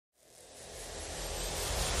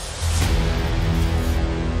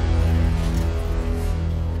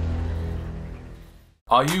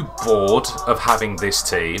Are you bored of having this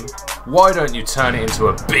team? Why don't you turn it into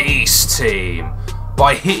a beast team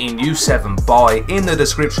by hitting U7 buy in the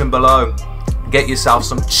description below. Get yourself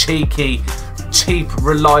some cheap,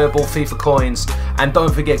 reliable FIFA coins, and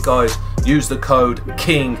don't forget guys, use the code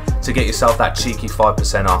KING to get yourself that cheeky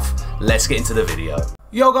 5% off. Let's get into the video.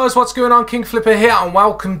 Yo guys, what's going on? Kingflipper here and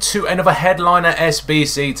welcome to another headliner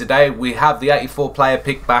SBC. Today we have the 84 player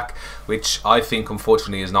pick back, which I think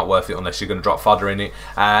unfortunately is not worth it unless you're going to drop fodder in it.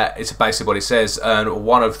 It's basically what it says, earn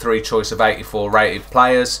one of three choice of 84 rated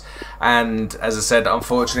players, and as I said,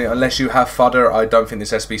 unfortunately unless you have fodder, I don't think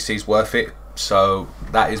this SBC is worth it. So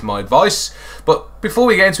that is my advice. But before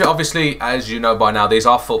we get into it, obviously, as you know by now, these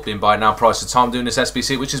are flipping by now. Price of time doing this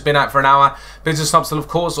SBC, which has been out for an hour. Business stops will, of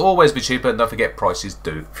course, always be cheaper. And don't forget, prices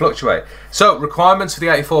do fluctuate. So, requirements for the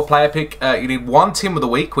 84 player pick. You need one team of the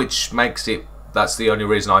week, which makes it... That's the only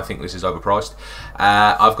reason I think this is overpriced.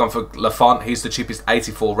 I've gone for Lafont. He's the cheapest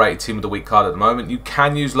 84 rated team of the week card at the moment. You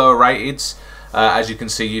can use lower rateds. As you can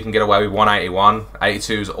see, you can get away with 181,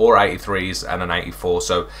 82s or 83s and an 84.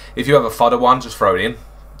 So if you have a fodder one, just throw it in.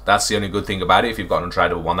 That's the only good thing about it. If you've got an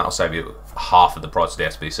untradeable one, that'll save you half of the price of the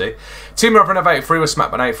SBC. Team reference of 83 was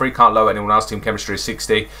smacked by 83. Can't lower anyone else. Team chemistry is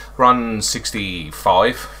 60. Run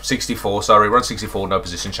 64, sorry. Run 64, no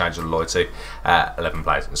position change or loyalty. 11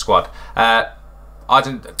 players in the squad.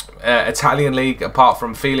 Italian league, apart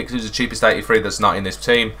from Felix, who's the cheapest 83 that's not in this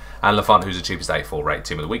team, and Lafont, who's the cheapest 84 rated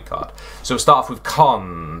team of the week card. So we'll start off with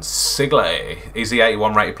Sigley. He's the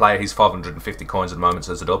 81 rated player. He's 550 coins at the moment,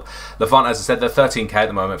 so it's a dub. Lafont, as I said, they're 13k at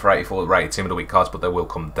the moment for 84 rated team of the week cards, but they will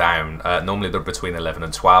come down. Normally they're between 11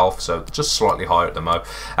 and 12, so just slightly higher at the mo.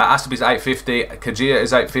 Astaby's 850, Kajia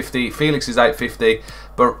is 850, Felix is 850,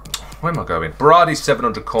 but... Where am I going? Berardi's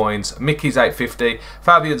 700 coins, Mickey's 850,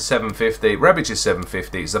 Fabian's 750, Rebic is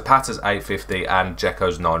 750, Zapata's 850, and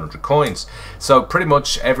Dzeko's 900 coins. So pretty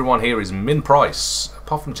much everyone here is min price,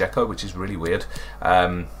 apart from Dzeko, which is really weird.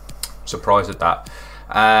 Surprised at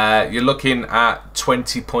that. You're looking at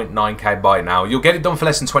 20.9k buy now. You'll get it done for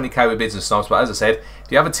less than 20k with business snobs, but as I said, if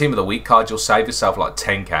you have a team of the week card, you'll save yourself like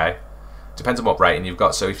 10k. Depends on what rating you've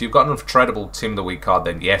got. So if you've got an untradeable team of the week card,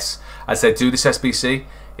 then yes, I said do this SBC.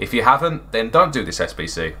 If you haven't, then don't do this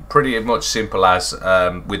SBC. Pretty much simple as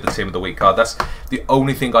with the team of the week card. That's the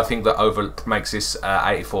only thing I think that makes this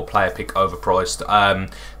 84 player pick overpriced.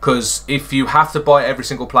 Because if you have to buy every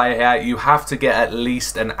single player here, you have to get at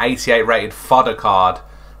least an 88 rated fodder card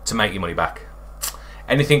to make your money back.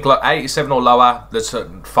 Anything like 87 or lower, that's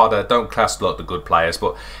fodder. Don't class like the good players,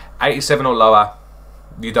 but 87 or lower,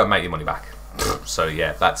 you don't make your money back. So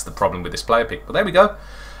yeah, that's the problem with this player pick. But there we go.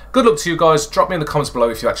 Good luck to you guys. Drop me in the comments below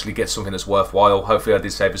if you actually get something that's worthwhile. Hopefully I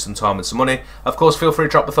did save you some time and some money. Of course, feel free to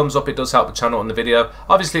drop a thumbs up. It does help the channel and the video.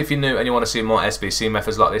 Obviously, if you're new and you want to see more SBC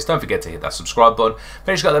methods like this, don't forget to hit that subscribe button.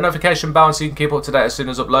 Make sure you got the notification bell so you can keep up to date as soon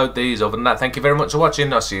as I upload these. Other than that, thank you very much for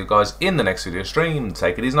watching. I'll see you guys in the next video stream.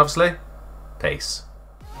 Take it easy, and obviously, peace.